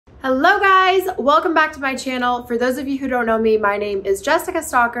Hello guys, welcome back to my channel. For those of you who don't know me, my name is Jessica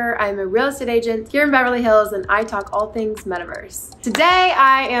Stalker. I'm a real estate agent here in Beverly Hills and I talk all things metaverse. Today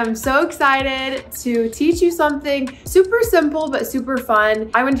I am so excited to teach you something super simple but super fun.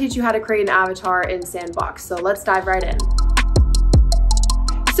 I'm going to teach you how to create an avatar in Sandbox. So let's dive right in.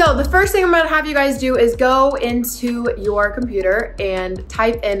 So the first thing I'm gonna have you guys do is go into your computer and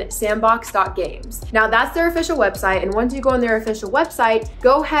type in Sandbox.games. Now that's their official website, and once you go on their official website,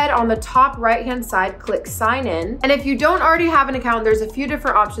 go ahead on the top right-hand side, click sign in. And if you don't already have an account, there's a few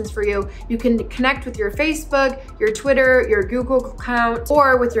different options for you. You can connect with your Facebook, your Twitter, your Google account,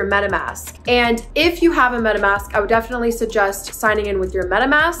 or with your MetaMask. And if you have a MetaMask, I would definitely suggest signing in with your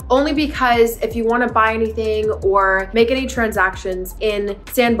MetaMask, only because if you wanna buy anything or make any transactions in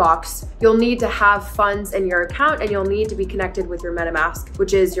Sandbox, you'll need to have funds in your account and you'll need to be connected with your MetaMask,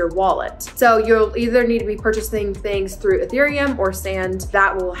 which is your wallet. So you'll either need to be purchasing things through Ethereum or Sand.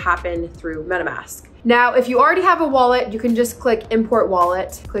 That will happen through MetaMask. Now, if you already have a wallet, you can just click import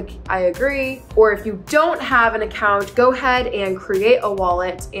wallet, click I agree. Or if you don't have an account, go ahead and create a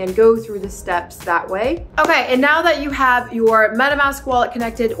wallet and go through the steps that way. Okay, and now that you have your MetaMask wallet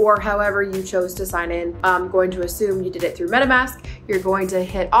connected or however you chose to sign in, I'm going to assume you did it through MetaMask. You're going to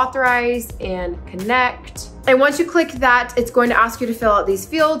hit authorize and connect. And once you click that, it's going to ask you to fill out these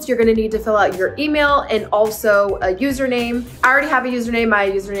fields. You're gonna need to fill out your email and also a username. I already have a username. My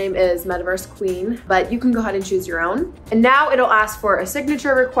username is Metaverse Queen, but you can go ahead and choose your own. And now it'll ask for a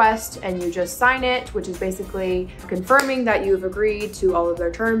signature request and you just sign it, which is basically confirming that you've agreed to all of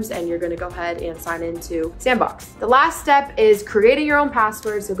their terms and you're gonna go ahead and sign into Sandbox. The last step is creating your own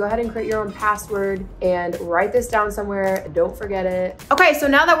password. So go ahead and create your own password and write this down somewhere. Don't forget it. Okay, so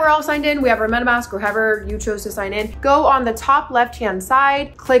now that we're all signed in, we have our MetaMask or however you chose to sign in, go on the top left-hand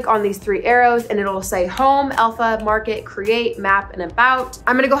side, click on these three arrows and it'll say home, alpha, market, create, map, and about.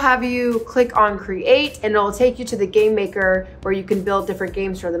 I'm gonna go have you click on create and it'll take you to the game maker where you can build different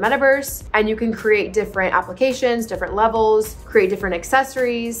games for the metaverse and you can create different applications, different levels, create different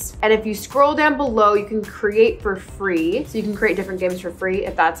accessories. And if you scroll down below, you can create for free. So you can create different games for free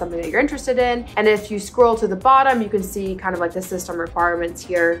if that's something that you're interested in. And if you scroll to the bottom, you can see kind of like the system requirements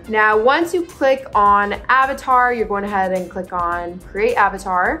here. Now, once you click on avatar, you're going ahead and click on create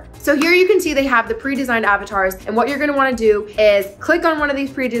avatar. So here you can see they have the pre-designed avatars, and what you're going to want to do is click on one of these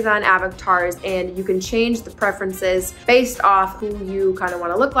pre-designed avatars and you can change the preferences based off who you kind of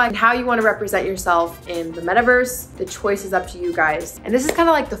want to look like and how you want to represent yourself in the metaverse. The choice is up to you guys. And this is kind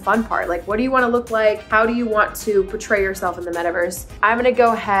of like the fun part. Like, what do you want to look like? How do you want to portray yourself in the metaverse? I'm going to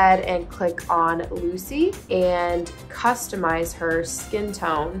go ahead and click on Lucy and customize her skin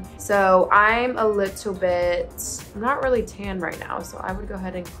tone. So I'm a little bit, I'm not really tan right now, so I would go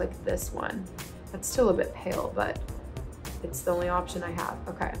ahead and click this one. That's still a bit pale, but it's the only option I have.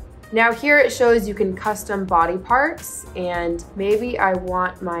 Okay. Now here it shows you can custom body parts, and maybe I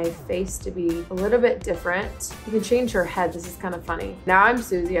want my face to be a little bit different. You can change her head. This is kind of funny. Now I'm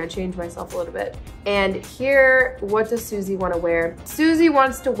Susie. I changed myself a little bit. And here, what does Susie want to wear? Susie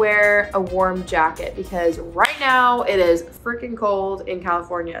wants to wear a warm jacket because right now it is freaking cold in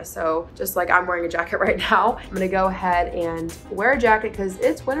California. So just like I'm wearing a jacket right now, I'm gonna go ahead and wear a jacket because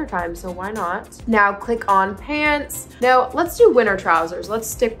it's wintertime, so why not? Now click on pants. Now let's do winter trousers. Let's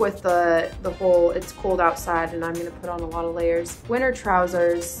stick with the whole it's cold outside and I'm gonna put on a lot of layers. Winter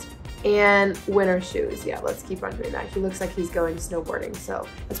trousers and winter shoes. Yeah, let's keep on doing that. He looks like he's going snowboarding, so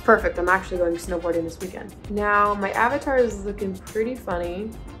it's perfect. I'm actually going snowboarding this weekend. Now my avatar is looking pretty funny.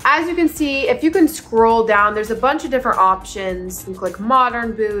 As you can see, if you can scroll down, there's a bunch of different options. You can click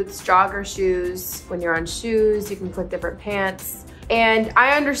modern boots, jogger shoes. When you're on shoes, you can click different pants. And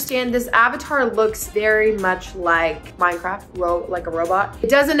I understand this avatar looks very much like Minecraft, like a robot. It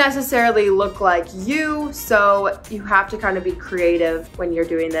doesn't necessarily look like you, so you have to kind of be creative when you're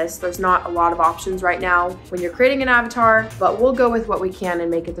doing this. There's not a lot of options right now when you're creating an avatar, but we'll go with what we can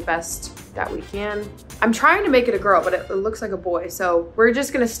and make it the best that we can. I'm trying to make it a girl, but it looks like a boy, so we're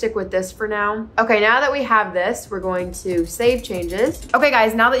just gonna stick with this for now. Okay, now that we have this, we're going to save changes. Okay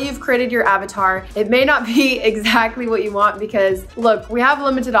guys, now that you've created your avatar, it may not be exactly what you want because look, we have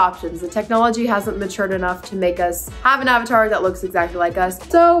limited options. The technology hasn't matured enough to make us have an avatar that looks exactly like us,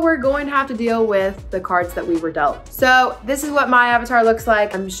 so we're going to have to deal with the cards that we were dealt. So this is what my avatar looks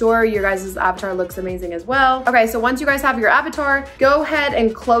like. I'm sure your guys' avatar looks amazing as well. Okay, so once you guys have your avatar, go ahead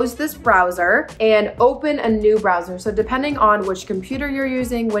and close this browser browser and open a new browser. So depending on which computer you're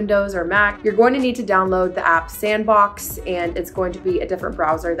using, Windows or Mac, you're going to need to download the app Sandbox, and it's going to be a different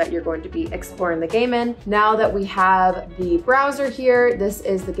browser that you're going to be exploring the game in. Now that we have the browser here, this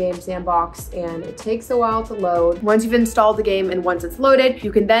is the game Sandbox, and it takes a while to load. Once you've installed the game and once it's loaded,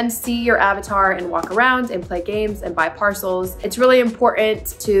 you can then see your avatar and walk around and play games and buy parcels. It's really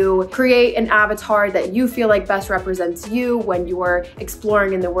important to create an avatar that you feel like best represents you when you're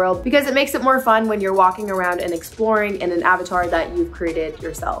exploring in the world, because it makes it more fun when you're walking around and exploring in an avatar that you've created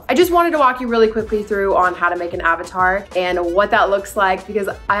yourself. I just wanted to walk you really quickly through on how to make an avatar and what that looks like, because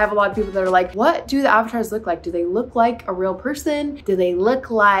I have a lot of people that are like, what do the avatars look like? Do they look like a real person? Do they look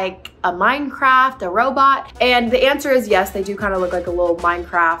like a Minecraft, a robot? And the answer is yes, they do kind of look like a little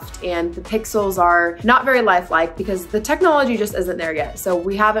Minecraft, and the pixels are not very lifelike because the technology just isn't there yet. So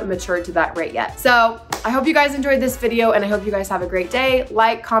we haven't matured to that rate yet. So I hope you guys enjoyed this video, and I hope you guys have a great day.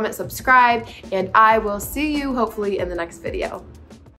 Like, comment, subscribe, and I will see you hopefully in the next video.